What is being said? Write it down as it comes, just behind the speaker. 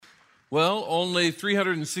Well, only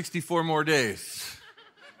 364 more days,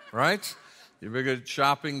 right? You better go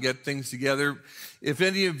shopping, get things together. If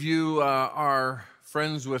any of you are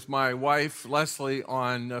friends with my wife, Leslie,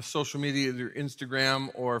 on social media, either Instagram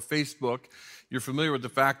or Facebook, you're familiar with the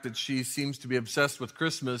fact that she seems to be obsessed with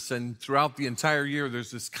Christmas, and throughout the entire year,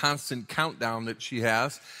 there's this constant countdown that she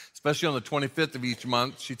has, especially on the 25th of each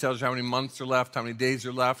month. She tells you how many months are left, how many days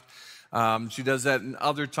are left. She does that in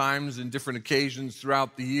other times and different occasions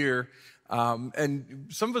throughout the year. And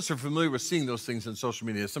some of us are familiar with seeing those things on social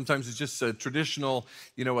media. Sometimes it's just a traditional,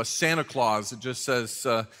 a Santa Claus that just says,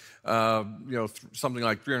 something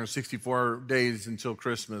like 364 days until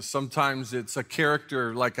Christmas. Sometimes it's a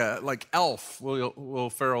character like Elf, Will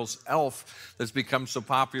Ferrell's Elf, that's become so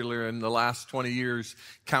popular in the last 20 years,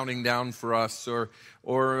 counting down for us.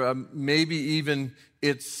 Or maybe even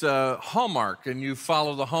it's Hallmark, and you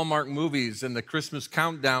follow the Hallmark movies and the Christmas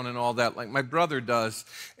countdown and all that, like my brother does.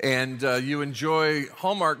 And you enjoy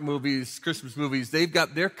Hallmark movies, Christmas movies. They've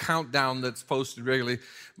got their countdown that's posted regularly.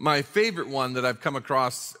 My favorite one that I've come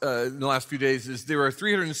across in the last few days is there are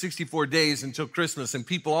 364 days until Christmas, and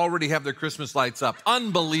people already have their Christmas lights up.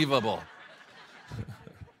 Unbelievable.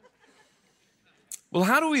 Well,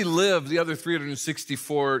 how do we live the other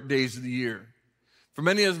 364 days of the year? For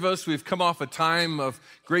many of us, we've come off a time of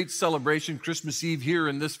great celebration, Christmas Eve here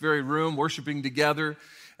in this very room, worshiping together,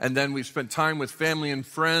 and then we've spent time with family and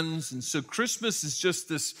friends. And so Christmas is just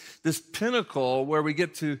this pinnacle where we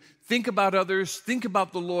get to think about others, think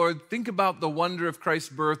about the Lord, think about the wonder of Christ's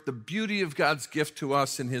birth, the beauty of God's gift to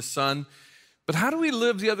us in His Son. But how do we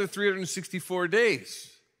live the other 364 days?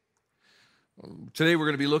 Today we're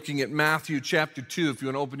going to be looking at Matthew chapter 2. If you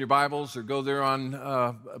want to open your Bibles or go there on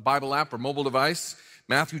a Bible app or mobile device,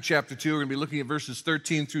 Matthew chapter 2, we're going to be looking at verses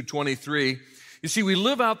 13 through 23. You see, we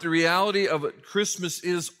live out the reality of what Christmas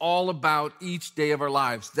is all about each day of our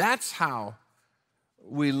lives. That's how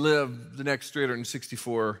we live the next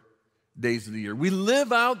 364 days of the year. We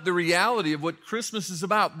live out the reality of what Christmas is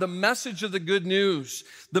about, the message of the good news,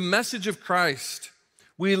 the message of Christ.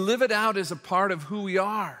 We live it out as a part of who we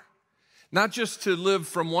are. Not just to live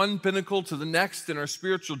from one pinnacle to the next in our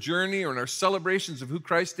spiritual journey or in our celebrations of who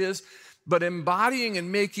Christ is, but embodying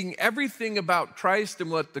and making everything about Christ and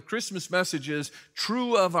what the Christmas message is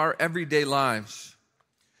true of our everyday lives.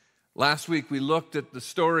 Last week we looked at the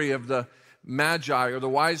story of the Magi, or the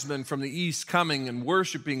wise men from the east, coming and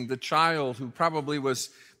worshiping the child who probably was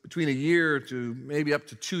between a year to maybe up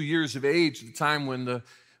to 2 years of age at the time when the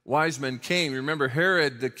wise men came. Remember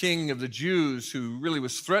Herod, the king of the Jews, who really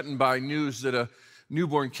was threatened by news that a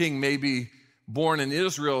newborn king may be born in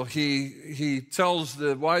Israel. He tells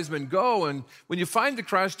the wise men, go, and when you find the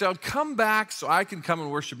Christ child, come back so I can come and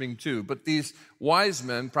worship him too. But these wise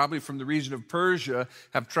men, probably from the region of Persia,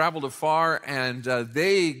 have traveled afar, and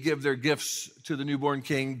they give their gifts to the newborn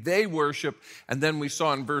king. They worship, and then we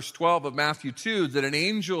saw in verse 12 of Matthew 2 that an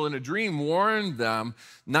angel in a dream warned them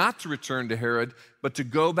not to return to Herod, but to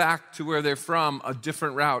go back to where they're from, a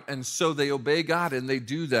different route. And so they obey God, and they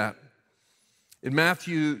do that. In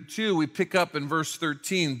Matthew 2, we pick up in verse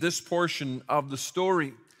 13 this portion of the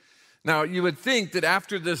story. Now, you would think that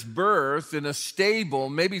after this birth in a stable,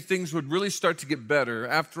 maybe things would really start to get better.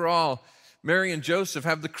 After all, Mary and Joseph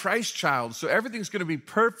have the Christ child, so everything's going to be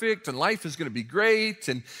perfect, and life is going to be great,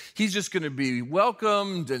 and he's just going to be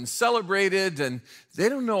welcomed and celebrated, and they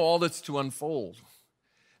don't know all that's to unfold.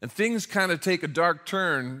 And things kind of take a dark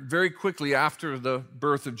turn very quickly after the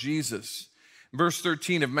birth of Jesus. Verse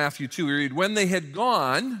 13 of Matthew 2, we read, when they had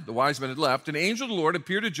gone, the wise men had left, an angel of the Lord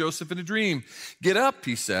appeared to Joseph in a dream. Get up,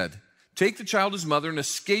 he said, take the child, his mother, and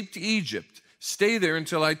escape to Egypt. Stay there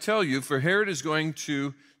until I tell you, for Herod is going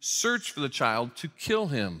to search for the child to kill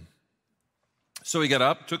him. So he got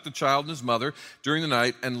up, took the child and his mother during the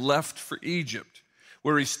night, and left for Egypt,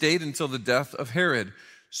 where he stayed until the death of Herod.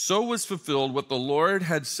 So was fulfilled what the Lord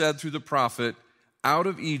had said through the prophet, out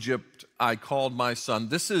of Egypt I called my son.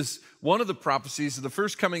 This is one of the prophecies of the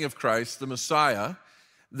first coming of Christ, the Messiah,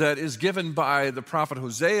 that is given by the prophet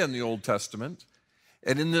Hosea in the Old Testament.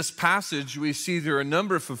 And in this passage, we see there are a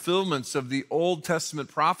number of fulfillments of the Old Testament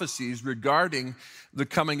prophecies regarding the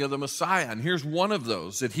coming of the Messiah. And here's one of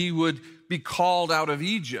those, that he would be called out of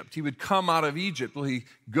Egypt. He would come out of Egypt. Well, he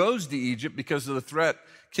goes to Egypt because of the threat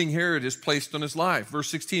King Herod has placed on his life. Verse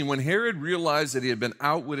 16, when Herod realized that he had been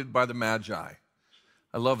outwitted by the Magi.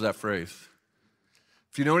 I love that phrase.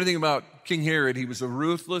 If you know anything about King Herod, he was a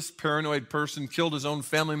ruthless, paranoid person, killed his own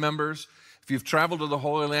family members. If you've traveled to the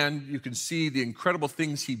Holy Land, you can see the incredible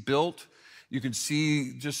things he built. You can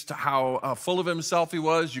see just how full of himself he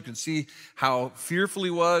was. You can see how fearful he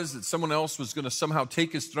was that someone else was going to somehow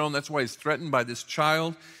take his throne. That's why he's threatened by this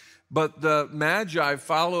child. But the Magi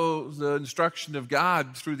follow the instruction of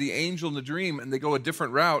God through the angel in the dream, and they go a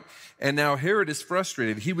different route. And now Herod is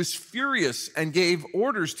frustrated. He was furious and gave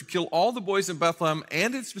orders to kill all the boys in Bethlehem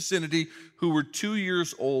and its vicinity who were 2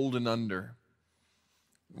 years old and under.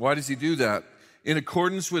 Why does he do that? In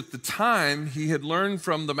accordance with the time he had learned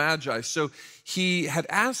from the Magi. So he had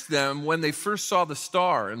asked them when they first saw the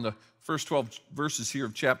star in the first 12 verses here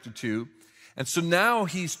of chapter 2. And so now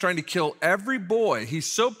he's trying to kill every boy. He's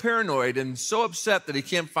so paranoid and so upset that he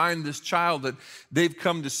can't find this child that they've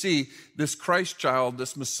come to see, this Christ child,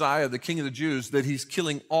 this Messiah, the King of the Jews, that he's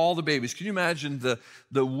killing all the babies. Can you imagine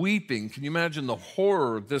the weeping? Can you imagine the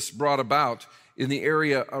horror this brought about in the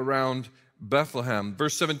area around Bethlehem?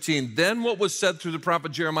 Verse 17, then what was said through the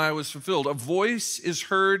prophet Jeremiah was fulfilled. A voice is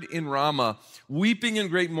heard in Ramah, weeping in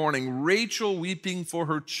great mourning, Rachel weeping for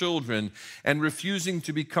her children and refusing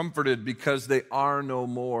to be comforted because they are no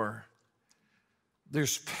more.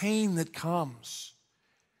 There's pain that comes.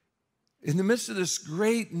 In the midst of this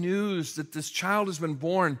great news that this child has been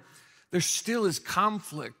born, there still is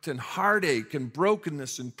conflict and heartache and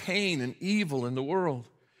brokenness and pain and evil in the world.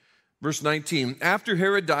 Verse 19, after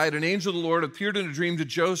Herod died, an angel of the Lord appeared in a dream to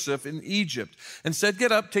Joseph in Egypt and said,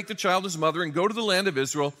 get up, take the child and his mother and go to the land of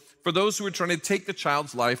Israel, for those who are trying to take the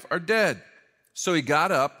child's life are dead. So he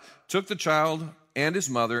got up, took the child and his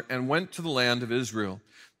mother and went to the land of Israel.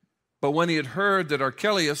 But when he had heard that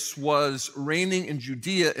Archelaus was reigning in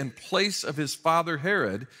Judea in place of his father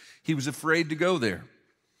Herod, he was afraid to go there.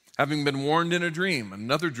 Having been warned in a dream,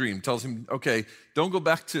 another dream tells him, okay, don't go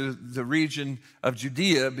back to the region of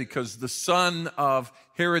Judea because the son of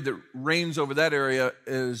Herod that reigns over that area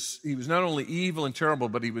he was not only evil and terrible,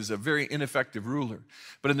 but he was a very ineffective ruler.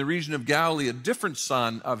 But in the region of Galilee, a different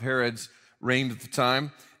son of Herod's reigned at the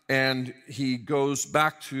time, and he goes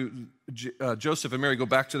back to, Joseph and Mary go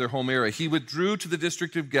back to their home area. He withdrew to the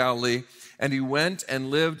district of Galilee, and he went and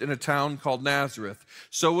lived in a town called Nazareth.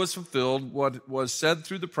 So was fulfilled what was said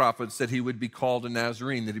through the prophets, that he would be called a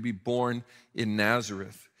Nazarene, that he'd be born in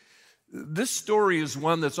Nazareth. This story is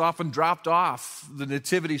one that's often dropped off the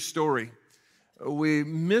nativity story. We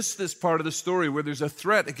miss this part of the story where there's a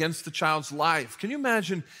threat against the child's life. Can you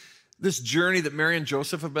imagine this journey that Mary and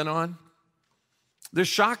Joseph have been on? They're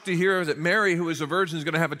shocked to hear that Mary, who is a virgin, is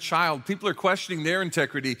going to have a child. People are questioning their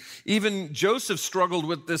integrity. Even Joseph struggled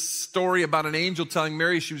with this story about an angel telling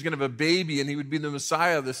Mary she was going to have a baby and he would be the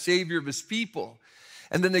Messiah, the Savior of his people.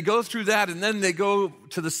 And then they go through that, and then they go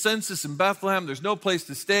to the census in Bethlehem. There's no place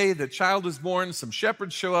to stay. The child is born. Some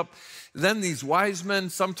shepherds show up. Then these wise men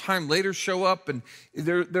sometime later show up, and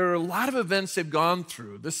there are a lot of events they've gone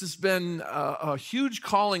through. This has been a huge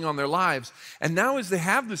calling on their lives. And now as they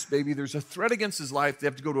have this baby, there's a threat against his life. They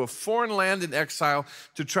have to go to a foreign land in exile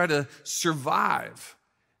to try to survive.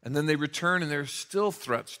 And then they return, and there's still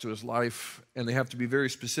threats to his life, and they have to be very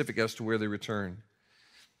specific as to where they return.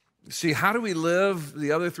 See, how do we live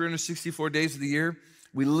the other 364 days of the year?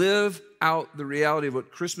 We live out the reality of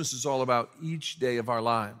what Christmas is all about each day of our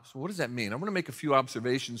lives. What does that mean? I want to make a few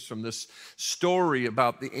observations from this story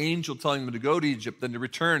about the angel telling them to go to Egypt, then to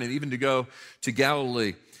return, and even to go to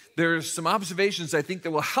Galilee. There's some observations I think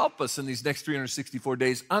that will help us in these next 364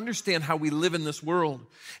 days understand how we live in this world.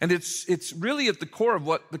 And it's really at the core of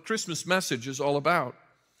what the Christmas message is all about.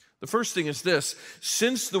 The first thing is this: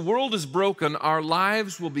 since the world is broken, our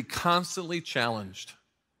lives will be constantly challenged.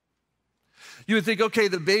 You would think, okay,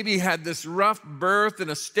 the baby had this rough birth in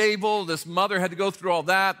a stable. This mother had to go through all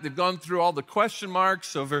that. They've gone through all the question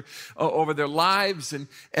marks over their lives, and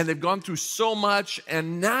they've gone through so much.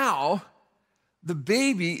 And now the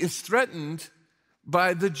baby is threatened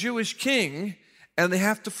by the Jewish king, and they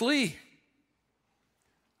have to flee.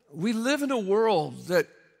 We live in a world that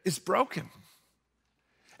is broken.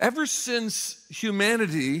 Ever since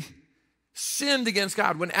humanity sinned against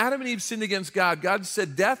God, when Adam and Eve sinned against God, God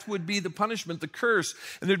said death would be the punishment, the curse,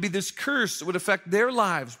 and there'd be this curse that would affect their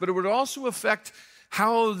lives, but it would also affect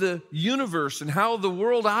how the universe and how the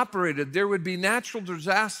world operated. There would be natural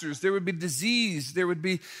disasters, there would be disease, there would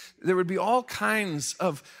be all kinds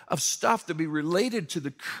of stuff that would be related to the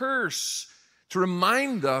curse, to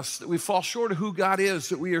remind us that we fall short of who God is,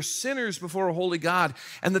 that we are sinners before a holy God,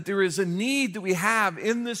 and that there is a need that we have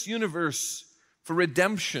in this universe for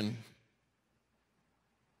redemption.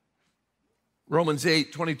 Romans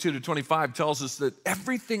 8:22-25 tells us that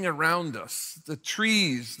everything around us, the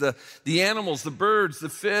trees, the animals, the birds, the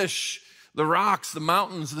fish, The rocks, the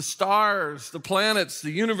mountains, the stars, the planets,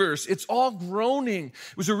 the universe, it's all groaning.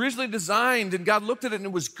 It was originally designed and God looked at it and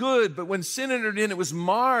it was good, but when sin entered in, it was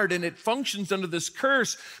marred and it functions under this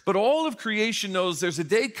curse. But all of creation knows there's a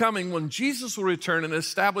day coming when Jesus will return and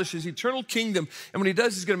establish his eternal kingdom. And when he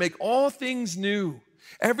does, he's going to make all things new.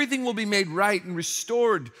 Everything will be made right and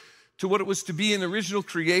restored to what it was to be in the original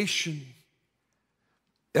creation.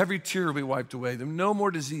 Every tear will be wiped away. There's no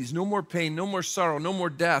more disease, no more pain, no more sorrow, no more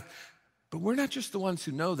death. But we're not just the ones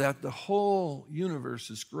who know that. The whole universe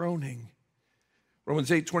is groaning. Romans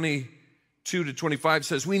 8:22-25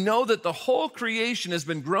 says, we know that the whole creation has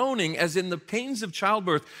been groaning as in the pains of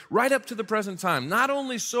childbirth right up to the present time. Not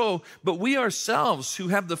only so, but we ourselves who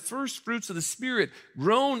have the first fruits of the Spirit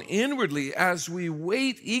groan inwardly as we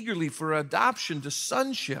wait eagerly for adoption to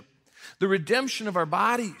sonship, the redemption of our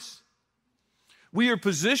bodies. We are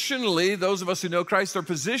positionally, those of us who know Christ are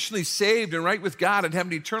positionally saved and right with God and have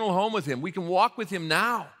an eternal home with him. We can walk with him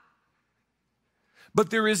now. But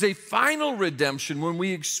there is a final redemption when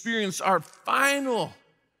we experience our final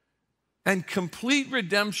and complete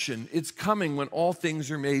redemption. It's coming when all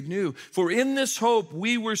things are made new. For in this hope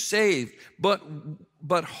we were saved, but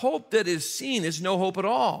hope that is seen is no hope at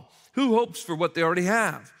all. Who hopes for what they already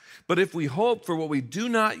have? But if we hope for what we do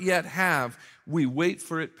not yet have, we wait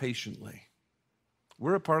for it patiently.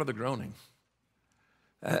 We're a part of the groaning.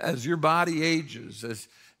 As your body ages, as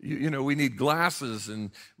we need glasses and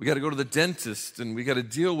we got to go to the dentist and we got to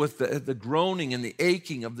deal with the groaning and the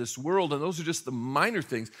aching of this world. And those are just the minor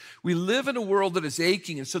things. We live in a world that is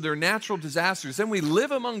aching, and so there are natural disasters. Then we live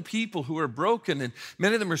among people who are broken, and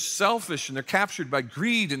many of them are selfish and they're captured by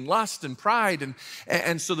greed and lust and pride.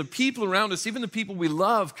 And so the people around us, even the people we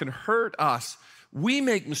love, can hurt us. We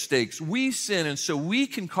make mistakes, we sin, and so we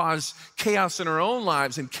can cause chaos in our own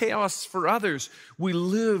lives and chaos for others. We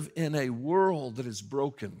live in a world that is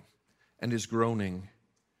broken and is groaning.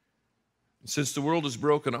 Since the world is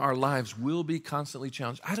broken, our lives will be constantly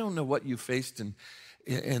challenged. I don't know what you faced in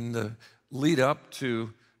the lead up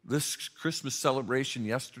to this Christmas celebration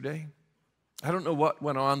yesterday. I don't know what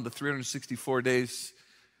went on the 364 days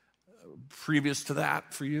previous to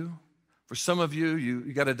that for you. For some of you,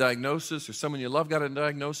 you got a diagnosis, or someone you love got a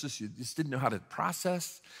diagnosis, you just didn't know how to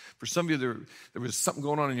process. For some of you, there was something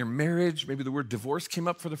going on in your marriage. Maybe the word divorce came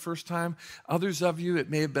up for the first time. Others of you, it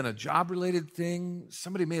may have been a job-related thing.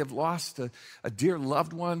 Somebody may have lost a dear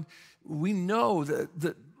loved one. We know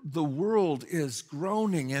that the world is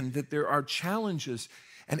groaning and that there are challenges.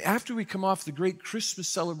 And after we come off the great Christmas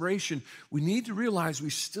celebration, we need to realize we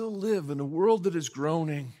still live in a world that is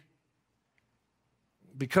groaning.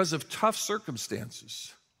 Because of tough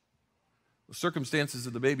circumstances. The circumstances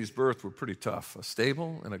of the baby's birth were pretty tough. A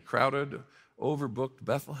stable in a crowded, overbooked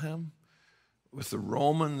Bethlehem with the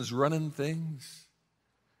Romans running things.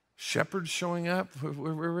 Shepherds showing up.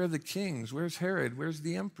 Where are the kings? Where's Herod? Where's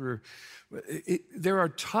the emperor? There are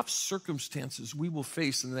tough circumstances we will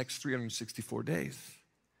face in the next 364 days.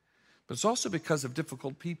 But it's also because of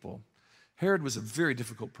difficult people. Herod was a very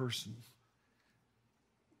difficult person.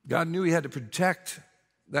 God knew he had to protect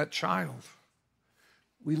that child.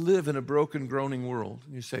 We live in a broken, groaning world.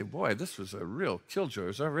 And you say, boy, this was a real killjoy. It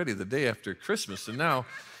was already the day after Christmas, and now,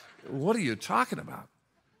 what are you talking about?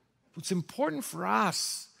 It's important for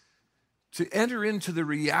us to enter into the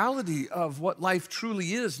reality of what life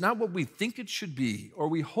truly is, not what we think it should be or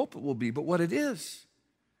we hope it will be, but what it is.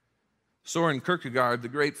 Soren Kierkegaard, the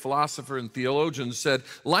great philosopher and theologian, said,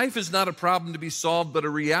 life is not a problem to be solved, but a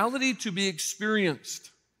reality to be experienced.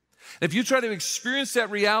 If you try to experience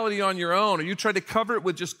that reality on your own, or you try to cover it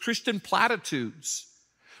with just Christian platitudes,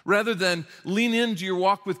 rather than lean into your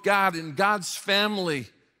walk with God and God's family,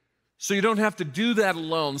 so you don't have to do that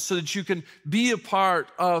alone, so that you can be a part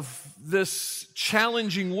of this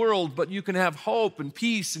challenging world, but you can have hope and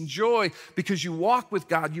peace and joy because you walk with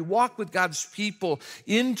God. You walk with God's people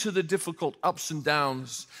into the difficult ups and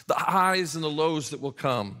downs, the highs and the lows that will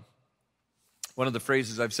come. One of the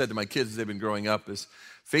phrases I've said to my kids as they've been growing up is,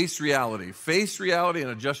 face reality and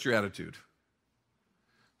adjust your attitude.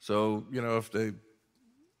 So, if they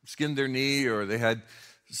skinned their knee or they had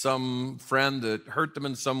some friend that hurt them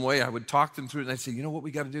in some way, I would talk them through it and I'd say, what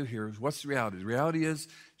we got to do here is, what's the reality? The reality is,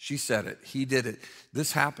 she said it, he did it,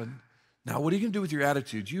 this happened. Now, what are you going to do with your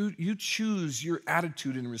attitude? You choose your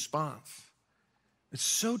attitude in response. It's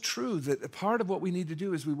so true that a part of what we need to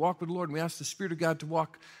do as we walk with the Lord and we ask the Spirit of God to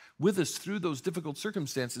walk with us through those difficult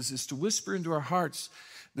circumstances is to whisper into our hearts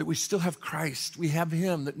that we still have Christ, we have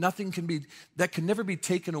him, that that can never be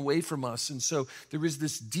taken away from us. And so there is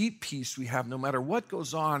this deep peace we have no matter what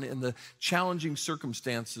goes on in the challenging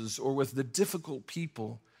circumstances or with the difficult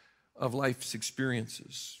people of life's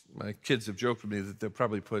experiences. My kids have joked with me that they'll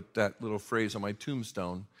probably put that little phrase on my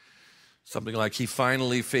tombstone, something like, he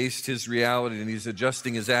finally faced his reality and he's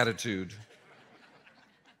adjusting his attitude.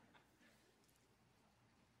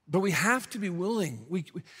 But we have to be willing.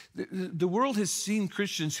 The world has seen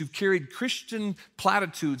Christians who've carried Christian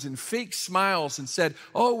platitudes and fake smiles and said,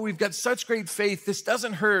 oh, we've got such great faith, this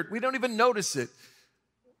doesn't hurt, we don't even notice it.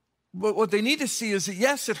 But what they need to see is that,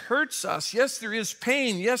 yes, it hurts us. Yes, there is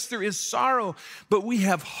pain. Yes, there is sorrow. But we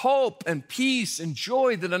have hope and peace and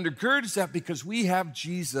joy that undergirds that because we have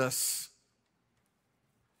Jesus.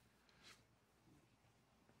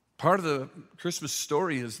 Part of the Christmas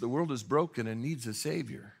story is the world is broken and needs a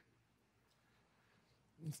Savior.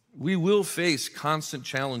 We will face constant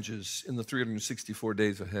challenges in the 364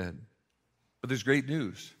 days ahead. But there's great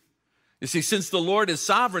news. You see, since the Lord is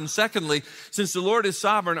sovereign, secondly, since the Lord is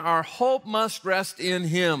sovereign, our hope must rest in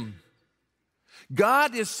Him.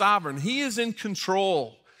 God is sovereign. He is in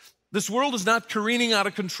control. This world is not careening out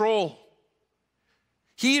of control.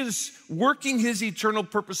 He is working His eternal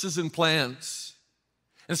purposes and plans.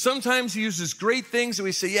 And sometimes He uses great things and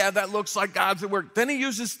we say, yeah, that looks like God's at work. Then He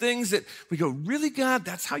uses things that we go, really, God,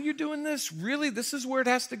 that's how you're doing this? Really, this is where it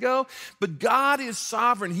has to go? But God is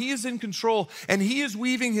sovereign. He is in control and He is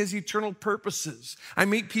weaving His eternal purposes. I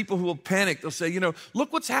meet people who will panic. They'll say,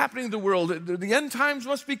 look what's happening in the world. The end times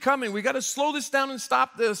must be coming. We got to slow this down and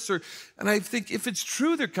stop this. And I think if it's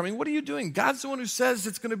true they're coming, what are you doing? God's the one who says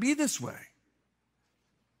it's going to be this way.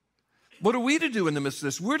 What are we to do in the midst of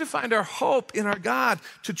this? We're to find our hope in our God,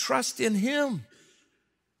 to trust in Him.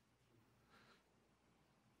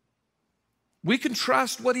 We can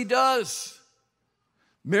trust what He does.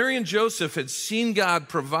 Mary and Joseph had seen God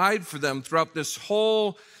provide for them throughout this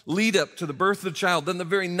whole lead up to the birth of the child. Then the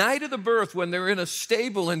very night of the birth, when they're in a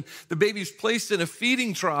stable and the baby's placed in a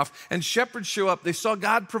feeding trough and shepherds show up, they saw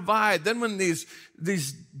God provide. Then when these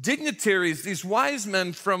dignitaries, these wise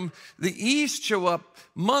men from the east show up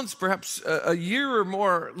months, perhaps a year or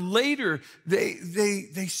more later,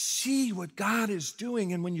 they see what God is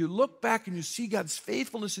doing. And when you look back and you see God's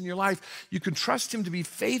faithfulness in your life, you can trust Him to be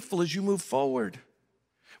faithful as you move forward.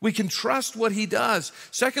 We can trust what He does.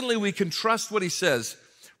 Secondly, we can trust what He says.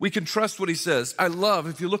 We can trust what He says. I love,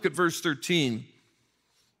 if you look at verse 13,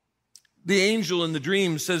 the angel in the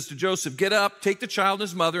dream says to Joseph, get up, take the child and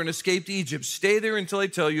his mother and escape to Egypt. Stay there until I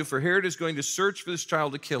tell you, for Herod is going to search for this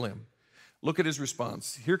child to kill him. Look at his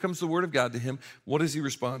response. Here comes the word of God to him. What does he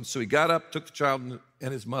respond? So he got up, took the child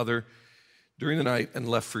and his mother during the night and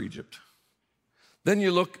left for Egypt. Then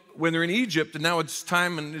you look, when they're in Egypt, and now it's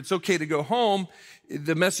time and it's okay to go home,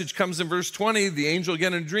 the message comes in verse 20, the angel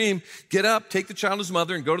again in a dream, get up, take the child and his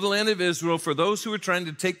mother, and go to the land of Israel, for those who are trying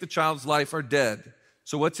to take the child's life are dead.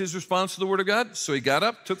 So what's his response to the word of God? So he got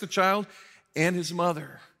up, took the child and his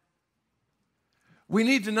mother. We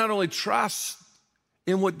need to not only trust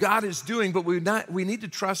in what God is doing, but we need to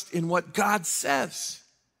trust in what God says.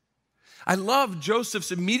 I love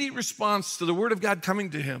Joseph's immediate response to the word of God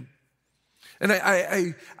coming to him. And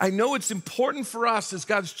I know it's important for us as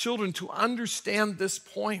God's children to understand this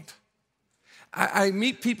point. I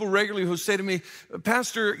meet people regularly who say to me,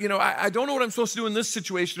 Pastor, I don't know what I'm supposed to do in this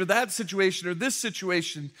situation or that situation or this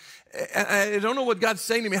situation. I don't know what God's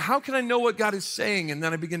saying to me. How can I know what God is saying? And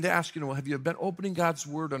then I begin to ask, have you been opening God's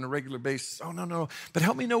word on a regular basis? Oh, no. But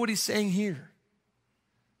help me know what He's saying here.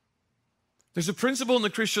 There's a principle in the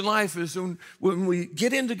Christian life is when we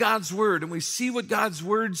get into God's word and we see what God's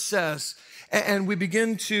word says, and we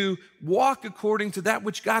begin to walk according to that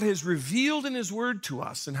which God has revealed in His word to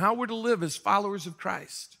us and how we're to live as followers of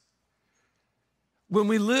Christ. When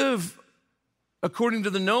we live according to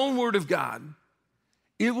the known word of God,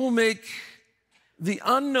 it will make the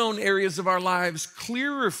unknown areas of our lives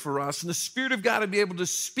clearer for us, and the Spirit of God will be able to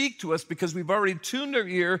speak to us because we've already tuned our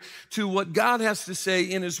ear to what God has to say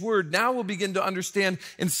in His Word. Now we'll begin to understand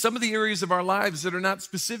in some of the areas of our lives that are not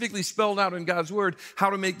specifically spelled out in God's Word,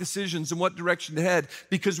 how to make decisions and what direction to head,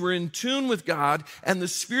 because we're in tune with God, and the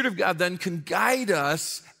Spirit of God then can guide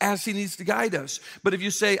us as He needs to guide us. But if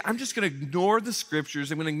you say, I'm just going to ignore the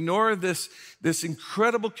Scriptures, I'm going to ignore this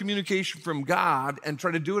incredible communication from God and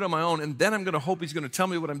try to do it on my own, and then I'm going to hope He's going to tell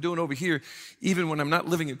me what I'm doing over here, even when I'm not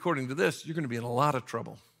living according to this, you're going to be in a lot of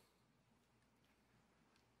trouble.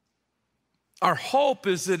 Our hope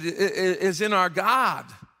is in our God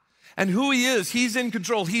and who He is. He's in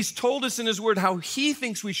control. He's told us in His word how He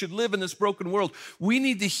thinks we should live in this broken world. We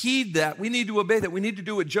need to heed that. We need to obey that. We need to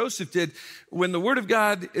do what Joseph did. When the word of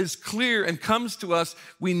God is clear and comes to us,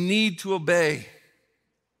 we need to obey.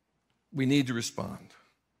 We need to respond.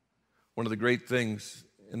 One of the great things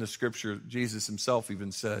in the scripture, Jesus Himself even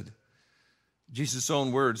said, Jesus'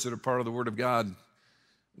 own words that are part of the Word of God.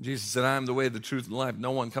 Jesus said, I am the way, the truth, and the life.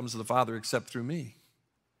 No one comes to the Father except through me.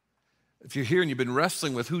 If you're here and you've been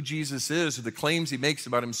wrestling with who Jesus is, or the claims he makes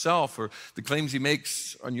about himself, or the claims he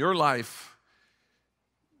makes on your life,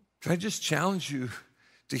 can I just challenge you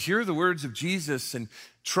to hear the words of Jesus and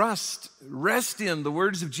rest in the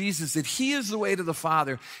words of Jesus, that he is the way to the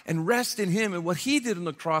Father, and rest in him and what he did on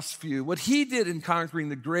the cross for you, what he did in conquering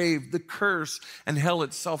the grave, the curse, and hell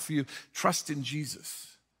itself for you. Trust in Jesus.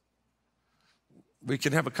 We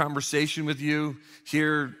can have a conversation with you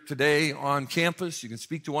here today on campus. You can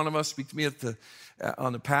speak to one of us, speak to me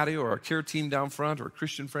on the patio, or our care team down front, or a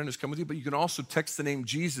Christian friend who's come with you. But you can also text the name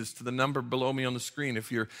Jesus to the number below me on the screen.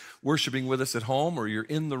 If you're worshiping with us at home or you're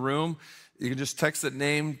in the room, you can just text that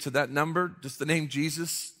name to that number, just the name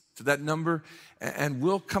Jesus to that number, and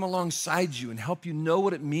we'll come alongside you and help you know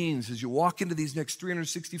what it means as you walk into these next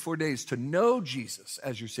 364 days to know Jesus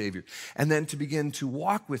as your Savior, and then to begin to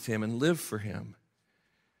walk with him and live for him.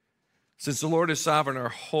 Since the Lord is sovereign, our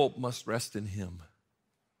hope must rest in him.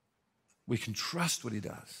 We can trust what he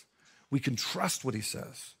does. We can trust what he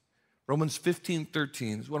says. Romans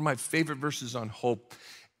 15:13 is one of my favorite verses on hope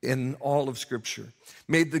in all of Scripture.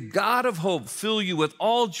 May the God of hope fill you with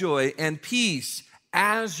all joy and peace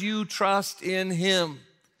as you trust in him.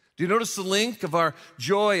 Do you notice the link of our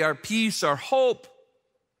joy, our peace, our hope?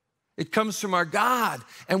 It comes from our God,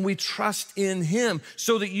 and we trust in him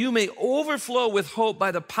so that you may overflow with hope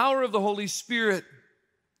by the power of the Holy Spirit.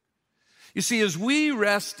 You see, as we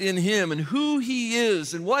rest in him and who he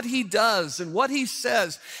is and what he does and what he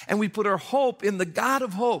says, and we put our hope in the God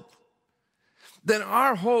of hope, then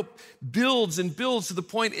our hope builds and builds to the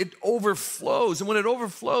point it overflows. And when it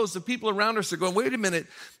overflows, the people around us are going, wait a minute,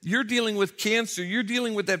 you're dealing with cancer, you're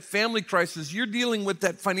dealing with that family crisis, you're dealing with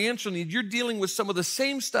that financial need, you're dealing with some of the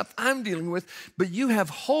same stuff I'm dealing with, but you have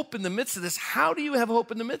hope in the midst of this. How do you have hope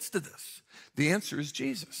in the midst of this? The answer is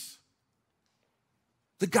Jesus,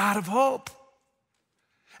 the God of hope.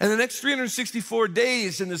 And the next 364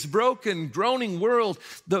 days in this broken, groaning world,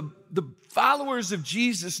 the followers of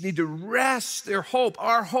Jesus need to rest their hope,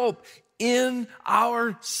 our hope, in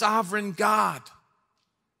our sovereign God.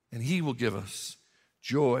 And he will give us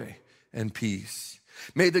joy and peace.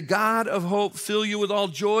 May the God of hope fill you with all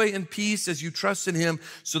joy and peace as you trust in him,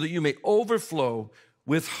 so that you may overflow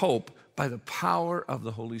with hope by the power of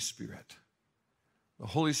the Holy Spirit. The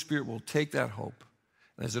Holy Spirit will take that hope,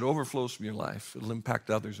 and as it overflows from your life, it'll impact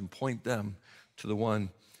others and point them to the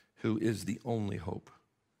one who is the only hope.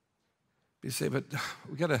 You say, but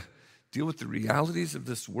we got to deal with the realities of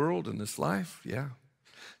this world and this life. Yeah.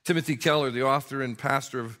 Timothy Keller, the author and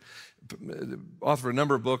author of a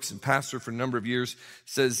number of books and pastor for a number of years,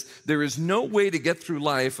 says, there is no way to get through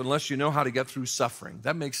life unless you know how to get through suffering.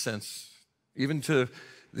 That makes sense. Even to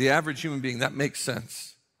the average human being, that makes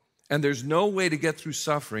sense. And there's no way to get through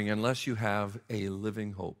suffering unless you have a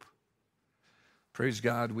living hope. Praise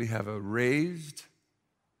God, we have a raised,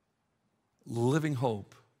 living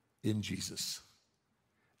hope in Jesus.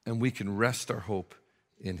 And we can rest our hope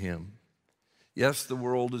in him. Yes, the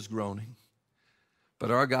world is groaning,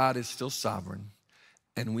 but our God is still sovereign,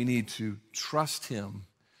 and we need to trust him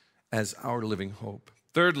as our living hope.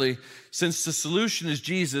 Thirdly, since the solution is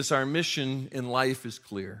Jesus, our mission in life is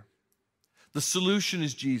clear. The solution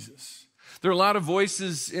is Jesus. There are a lot of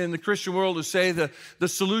voices in the Christian world who say that the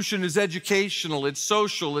solution is educational, it's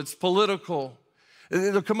social, it's political.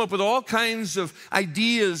 They'll come up with all kinds of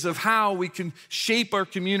ideas of how we can shape our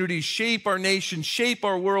community, shape our nation, shape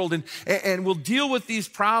our world, and we'll deal with these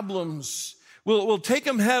problems. We'll take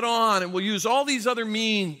them head on, and we'll use all these other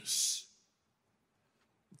means.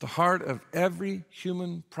 At the heart of every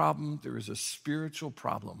human problem, there is a spiritual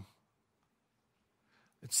problem.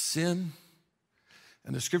 It's sin.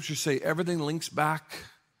 And the scriptures say everything links back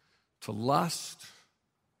to lust,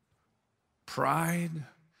 pride,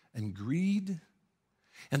 and greed.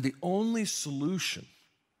 And the only solution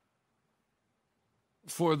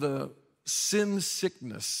for the sin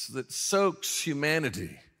sickness that soaks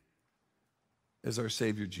humanity is our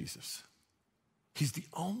Savior Jesus. He's the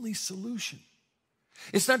only solution.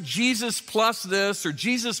 It's not Jesus plus this or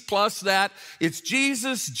Jesus plus that. It's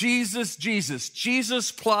Jesus, Jesus, Jesus.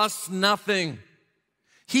 Jesus plus nothing.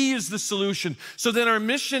 He is the solution. So then our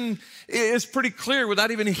mission is pretty clear.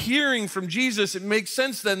 Without even hearing from Jesus, it makes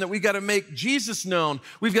sense then that we got to make Jesus known.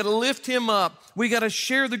 We've got to lift him up. We got to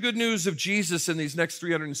share the good news of Jesus in these next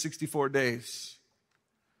 364 days.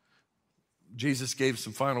 Jesus gave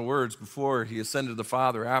some final words before he ascended to the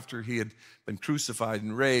Father after he had been crucified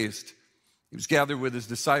and raised. He was gathered with his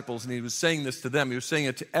disciples, and he was saying this to them. He was saying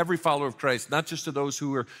it to every follower of Christ, not just to those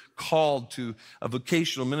who were called to a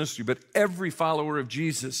vocational ministry, but every follower of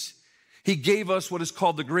Jesus. He gave us what is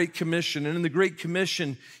called the Great Commission. And in the Great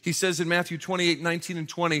Commission, he says in Matthew 28, 19 and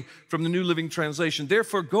 20 from the New Living Translation,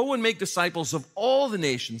 "Therefore go and make disciples of all the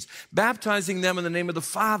nations, baptizing them in the name of the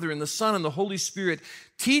Father and the Son and the Holy Spirit.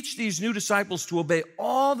 Teach these new disciples to obey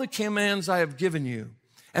all the commands I have given you.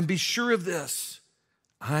 And be sure of this,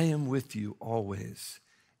 I am with you always,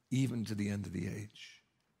 even to the end of the age."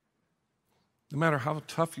 No matter how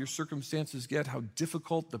tough your circumstances get, how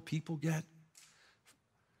difficult the people get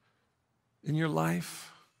in your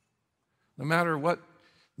life, no matter what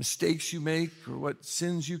mistakes you make or what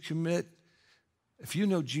sins you commit, if you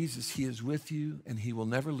know Jesus, he is with you and he will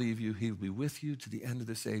never leave you. He will be with you to the end of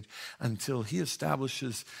this age until he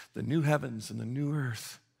establishes the new heavens and the new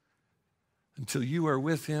earth, until you are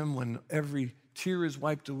with him when every tear is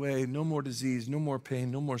wiped away, no more disease, no more pain,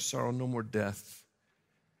 no more sorrow, no more death.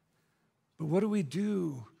 But what do we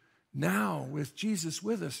do now with Jesus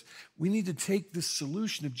with us? We need to take this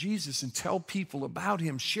solution of Jesus and tell people about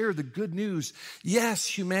him, share the good news. Yes,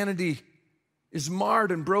 humanity is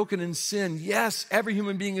marred and broken in sin. Yes, every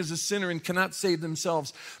human being is a sinner and cannot save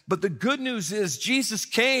themselves. But the good news is Jesus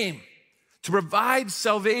came to provide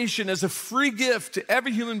salvation as a free gift to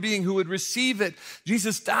every human being who would receive it.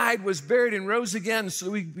 Jesus died, was buried, and rose again so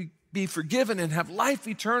we be forgiven and have life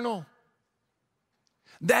eternal.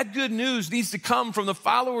 That good news needs to come from the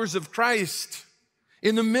followers of Christ.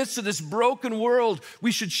 In the midst of this broken world,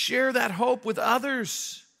 we should share that hope with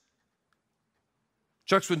others.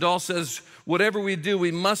 Chuck Swindoll says, whatever we do,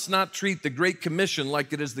 we must not treat the Great Commission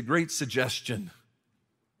like it is the Great Suggestion.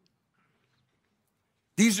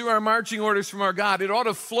 These are our marching orders from our God. It ought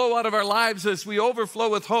to flow out of our lives as we overflow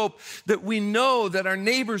with hope that we know that our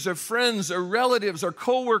neighbors, our friends, our relatives, our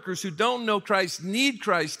coworkers who don't know Christ need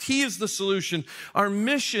Christ. He is the solution. Our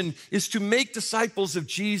mission is to make disciples of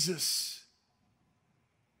Jesus.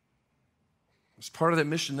 As part of that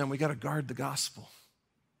mission, then we got to guard the gospel.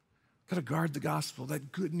 Got to guard the gospel,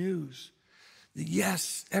 that good news. That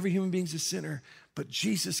yes, every human being's a sinner, but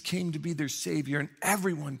Jesus came to be their Savior, and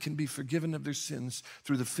everyone can be forgiven of their sins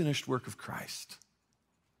through the finished work of Christ.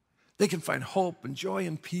 They can find hope and joy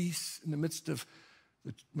and peace in the midst of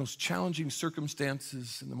the most challenging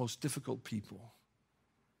circumstances and the most difficult people.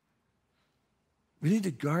 We need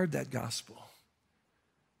to guard that gospel.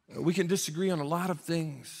 We can disagree on a lot of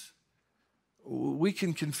things. We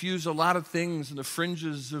can confuse a lot of things in the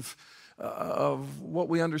fringes of what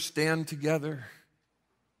we understand together.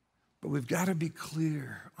 But we've got to be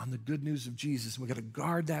clear on the good news of Jesus. We've got to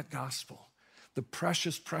guard that gospel, the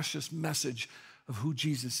precious, precious message of who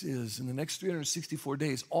Jesus is. In the next 364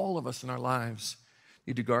 days, all of us in our lives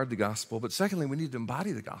need to guard the gospel. But secondly, we need to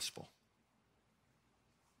embody the gospel.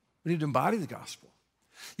 We need to embody the gospel.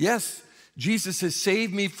 Yes, Jesus has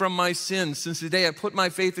saved me from my sins. Since the day I put my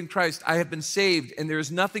faith in Christ, I have been saved, and there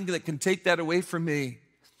is nothing that can take that away from me.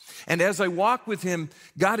 And as I walk with him,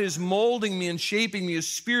 God is molding me and shaping me. His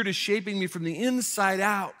Spirit is shaping me from the inside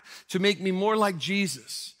out to make me more like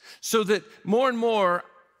Jesus, so that more and more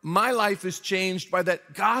my life is changed by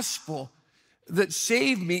that gospel that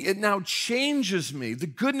saved me. It now changes me. The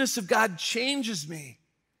goodness of God changes me.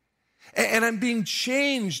 And I'm being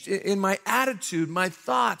changed in my attitude, my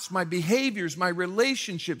thoughts, my behaviors, my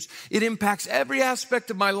relationships. It impacts every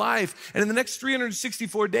aspect of my life. And in the next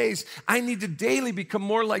 364 days, I need to daily become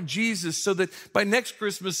more like Jesus so that by next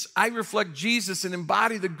Christmas, I reflect Jesus and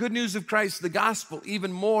embody the good news of Christ, the gospel,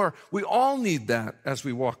 even more. We all need that as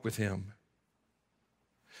we walk with him.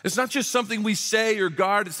 It's not just something we say or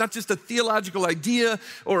guard. It's not just a theological idea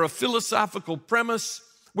or a philosophical premise.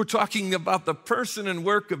 We're talking about the person and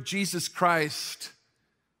work of Jesus Christ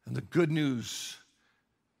and the good news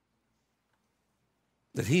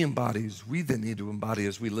that he embodies, we then need to embody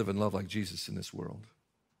as we live and love like Jesus in this world.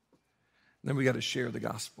 And then we got to share the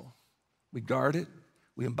gospel. We guard it,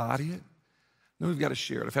 we embody it, then we've got to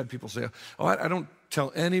share it. I've had people say, I don't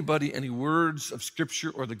tell anybody any words of Scripture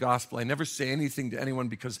or the gospel. I never say anything to anyone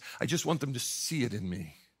because I just want them to see it in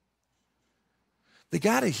me. They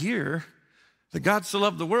got to hear that God so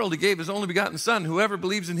loved the world, he gave his only begotten Son. Whoever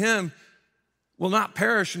believes in him will not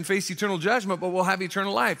perish and face eternal judgment, but will have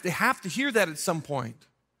eternal life. They have to hear that at some point.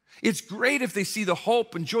 It's great if they see the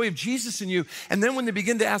hope and joy of Jesus in you. And then when they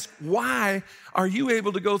begin to ask, why are you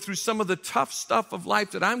able to go through some of the tough stuff of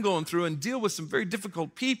life that I'm going through and deal with some very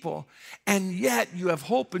difficult people, and yet you have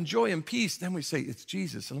hope and joy and peace? Then we say, it's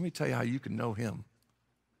Jesus. And let me tell you how you can know him.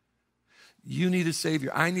 You need a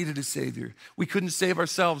Savior. I needed a Savior. We couldn't save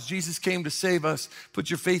ourselves. Jesus came to save us. Put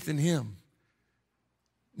your faith in him.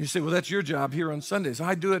 You say, well, that's your job here on Sundays.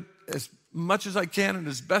 I do it as much as I can and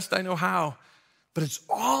as best I know how. But it's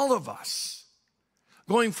all of us.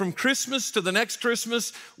 Going from Christmas to the next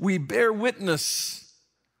Christmas, we bear witness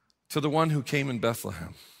to the one who came in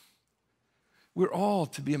Bethlehem. We're all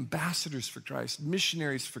to be ambassadors for Christ,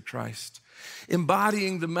 missionaries for Christ,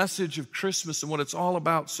 embodying the message of Christmas and what it's all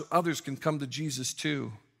about so others can come to Jesus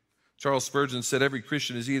too. Charles Spurgeon said every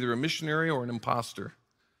Christian is either a missionary or an imposter.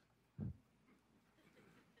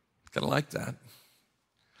 Kind of like that.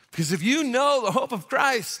 Because if you know the hope of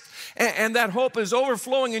Christ and that hope is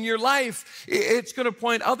overflowing in your life, it's going to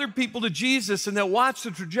point other people to Jesus and they'll watch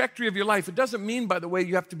the trajectory of your life. It doesn't mean, by the way,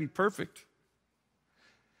 you have to be perfect.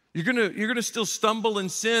 You're going to still stumble and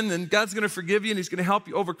sin, and God's going to forgive you and He's going to help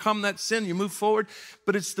you overcome that sin. You move forward.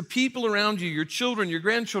 But it's the people around you, your children, your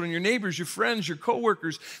grandchildren, your neighbors, your friends, your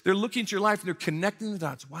coworkers. They're looking at your life and they're connecting the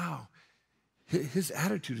dots. Wow, his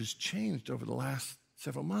attitude has changed over the last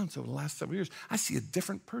several months, over the last several years. I see a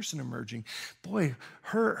different person emerging. Boy,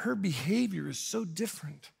 her behavior is so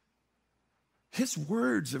different. His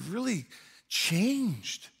words have really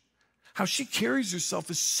changed. How she carries herself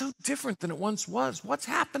is so different than it once was. What's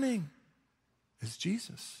happening? It's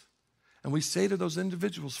Jesus. And we say to those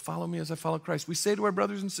individuals, follow me as I follow Christ. We say to our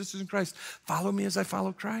brothers and sisters in Christ, follow me as I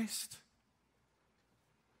follow Christ.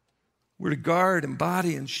 We're to guard,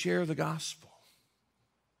 embody, and share the gospel.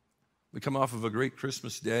 We come off of a great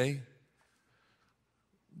Christmas day.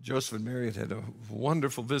 Joseph and Mary had a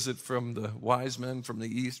wonderful visit from the wise men from the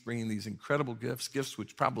east, bringing these incredible gifts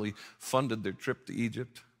which probably funded their trip to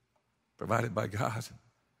Egypt, provided by God.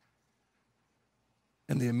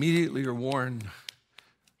 And they immediately are warned,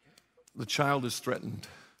 the child is threatened.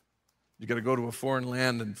 You got to go to a foreign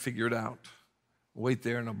land and figure it out. Wait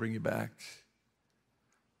there and I'll bring you back.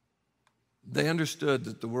 They understood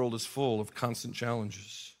that the world is full of constant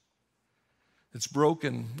challenges. It's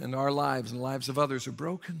broken, and our lives and the lives of others are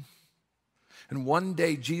broken. And one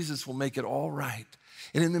day, Jesus will make it all right.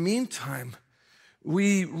 And in the meantime,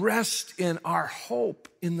 we rest in our hope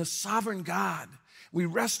in the sovereign God. We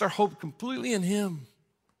rest our hope completely in Him.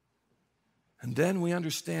 And then we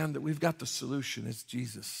understand that we've got the solution. It's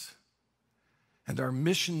Jesus. And our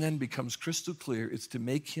mission then becomes crystal clear. It's to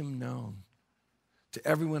make Him known to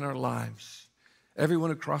everyone in our lives, everyone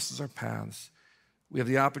who crosses our paths. We have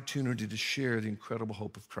the opportunity to share the incredible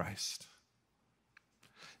hope of Christ.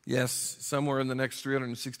 Yes, somewhere in the next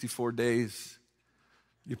 364 days,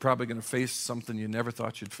 you're probably going to face something you never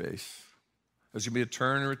thought you'd face. There's going to be a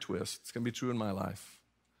turn or a twist. It's going to be true in my life.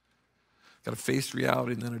 Got to face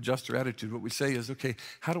reality and then adjust our attitude. What we say is, okay,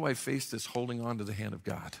 how do I face this holding on to the hand of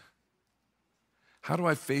God? How do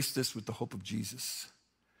I face this with the hope of Jesus?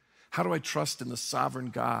 How do I trust in the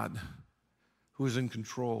sovereign God who is in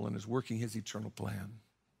control and is working His eternal plan?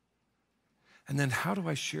 And then how do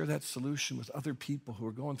I share that solution with other people who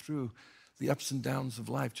are going through the ups and downs of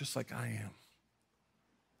life just like I am?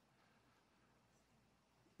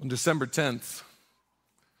 On December 10th,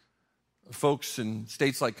 folks in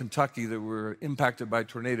states like Kentucky that were impacted by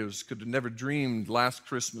tornadoes could have never dreamed last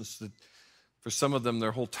Christmas that for some of them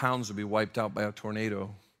their whole towns would be wiped out by a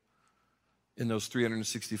tornado in those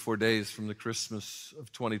 364 days from the Christmas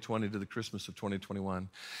of 2020 to the Christmas of 2021.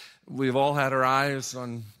 We've all had our eyes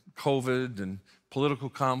on COVID and political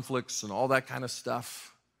conflicts and all that kind of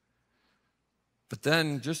stuff. But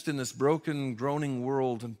then just in this broken, groaning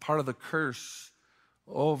world, and part of the curse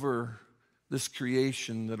over this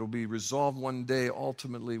creation that will be resolved one day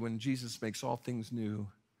ultimately when Jesus makes all things new,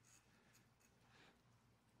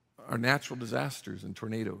 are natural disasters and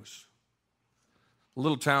tornadoes. A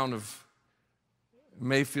little town of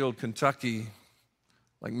Mayfield, Kentucky,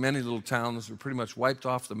 like many little towns, were pretty much wiped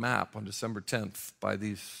off the map on December 10th by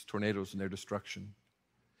these tornadoes and their destruction.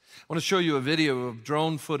 I want to show you a video of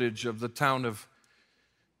drone footage of the town of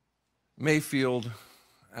Mayfield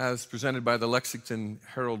as presented by the Lexington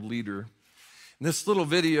Herald-Leader. In this little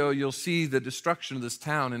video, you'll see the destruction of this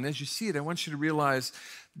town, and as you see it, I want you to realize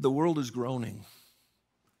the world is groaning.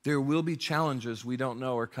 There will be challenges we don't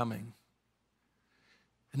know are coming.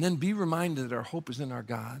 And then be reminded that our hope is in our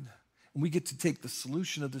God, and we get to take the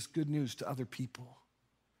solution of this good news to other people.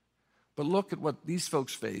 But look at what these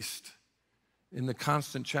folks faced in the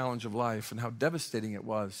constant challenge of life and how devastating it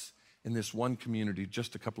was in this one community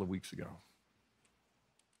just a couple of weeks ago.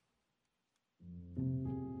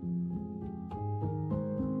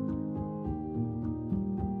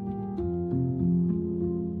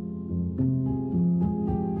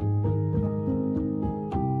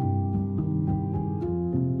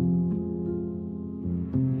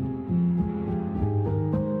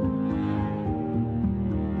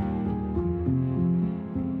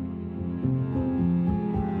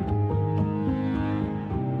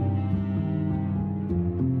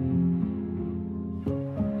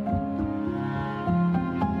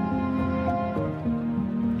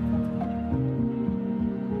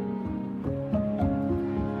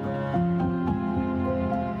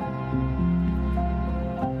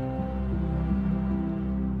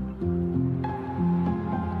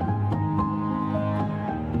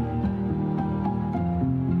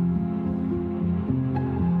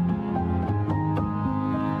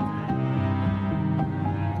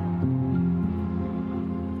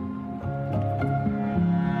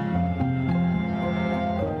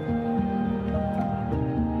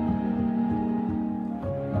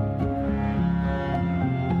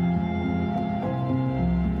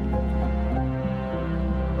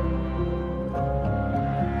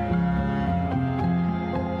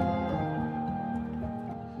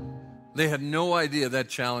 They had no idea that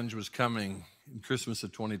challenge was coming in Christmas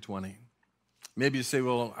of 2020. Maybe you say,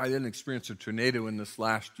 well, I didn't experience a tornado in this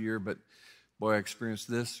last year, but boy, I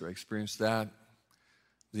experienced this or I experienced that.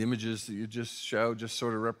 The images that you just showed just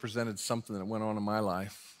sort of represented something that went on in my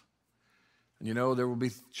life. And you know, there will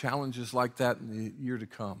be challenges like that in the year to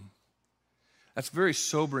come. That's very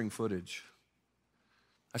sobering footage.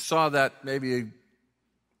 I saw that maybe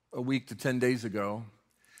a week to 10 days ago.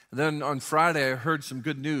 And then on Friday, I heard some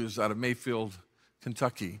good news out of Mayfield,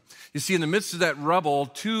 Kentucky. You see, in the midst of that rubble,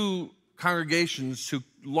 two congregations who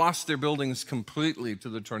lost their buildings completely to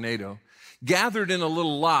the tornado gathered in a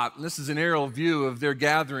little lot, and this is an aerial view of their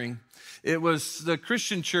gathering. It was the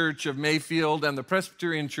Christian Church of Mayfield and the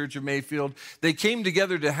Presbyterian Church of Mayfield. They came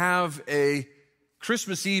together to have a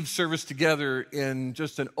Christmas Eve service together in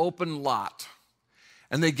just an open lot.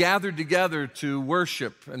 And they gathered together to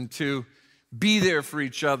worship and to be there for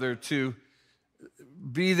each other, to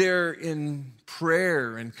be there in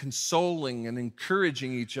prayer and consoling and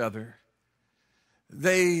encouraging each other.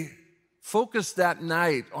 They focused that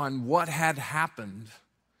night on what had happened,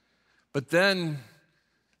 but then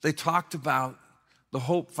they talked about the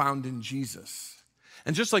hope found in Jesus.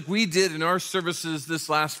 And just like we did in our services this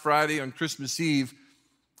last Friday on Christmas Eve,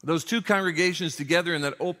 those two congregations together in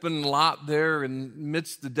that open lot there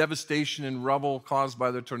amidst the devastation and rubble caused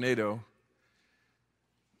by the tornado,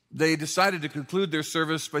 they decided to conclude their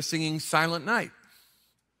service by singing Silent Night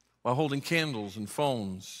while holding candles and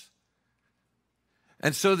phones.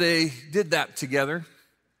 And so they did that together.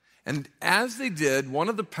 And as they did, one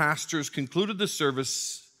of the pastors concluded the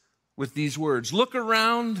service with these words: "Look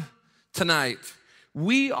around tonight.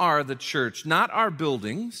 We are the church, not our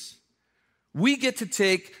buildings. We get to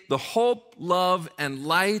take the hope, love, and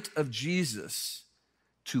light of Jesus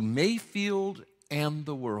to Mayfield and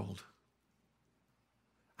the world."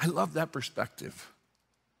 I love that perspective.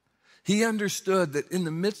 He understood that in the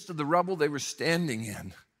midst of the rubble they were standing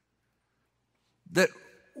in, that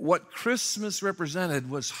what Christmas represented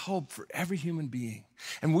was hope for every human being.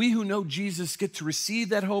 And we who know Jesus get to receive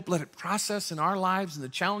that hope, let it process in our lives and the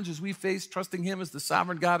challenges we face, trusting Him as the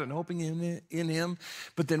sovereign God and hoping in Him.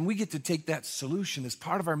 But then we get to take that solution as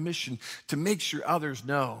part of our mission to make sure others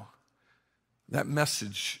know that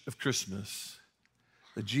message of Christmas,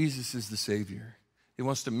 that Jesus is the Savior. He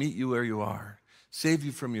wants to meet you where you are, save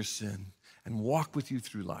you from your sin, and walk with you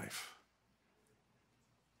through life.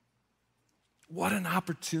 What an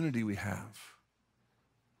opportunity we have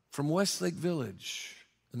from Westlake Village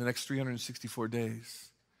in the next 364 days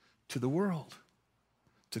to the world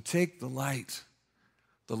to take the light,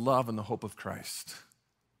 the love, and the hope of Christ.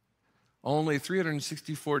 Only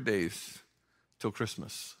 364 days till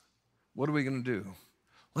Christmas. What are we going to do?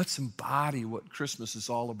 Let's embody what Christmas is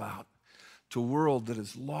all about to a world that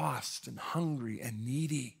is lost and hungry and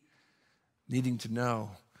needy, needing to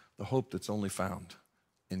know the hope that's only found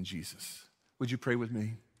in Jesus. Would you pray with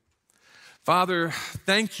me? Father,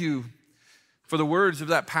 thank you for the words of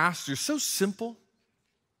that pastor. So simple,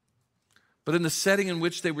 but in the setting in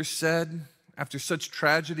which they were said, after such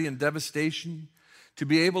tragedy and devastation, to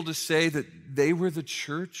be able to say that they were the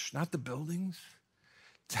church, not the buildings,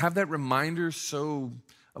 to have that reminder so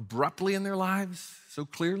abruptly in their lives, so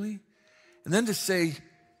clearly, and then to say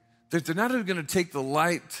that they're not only going to take the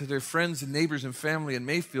light to their friends and neighbors and family in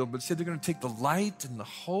Mayfield, but say they're going to take the light and the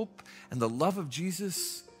hope and the love of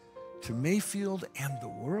Jesus to Mayfield and the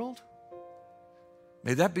world.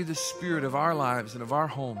 May that be the spirit of our lives and of our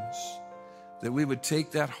homes, that we would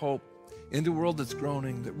take that hope into a world that's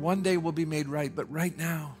groaning, that one day will be made right, but right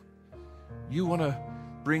now, you want to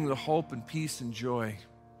bring the hope and peace and joy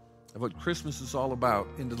of what Christmas is all about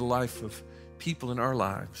into the life of people in our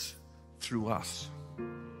lives through us.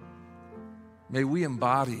 May we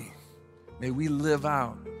embody, may we live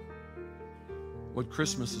out what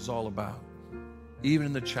Christmas is all about, even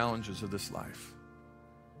in the challenges of this life.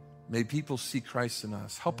 May people see Christ in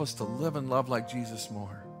us. Help us to live and love like Jesus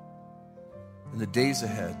more in the days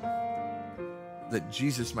ahead, that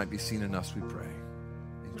Jesus might be seen in us, we pray.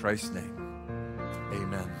 In Christ's name,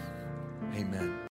 amen. Amen.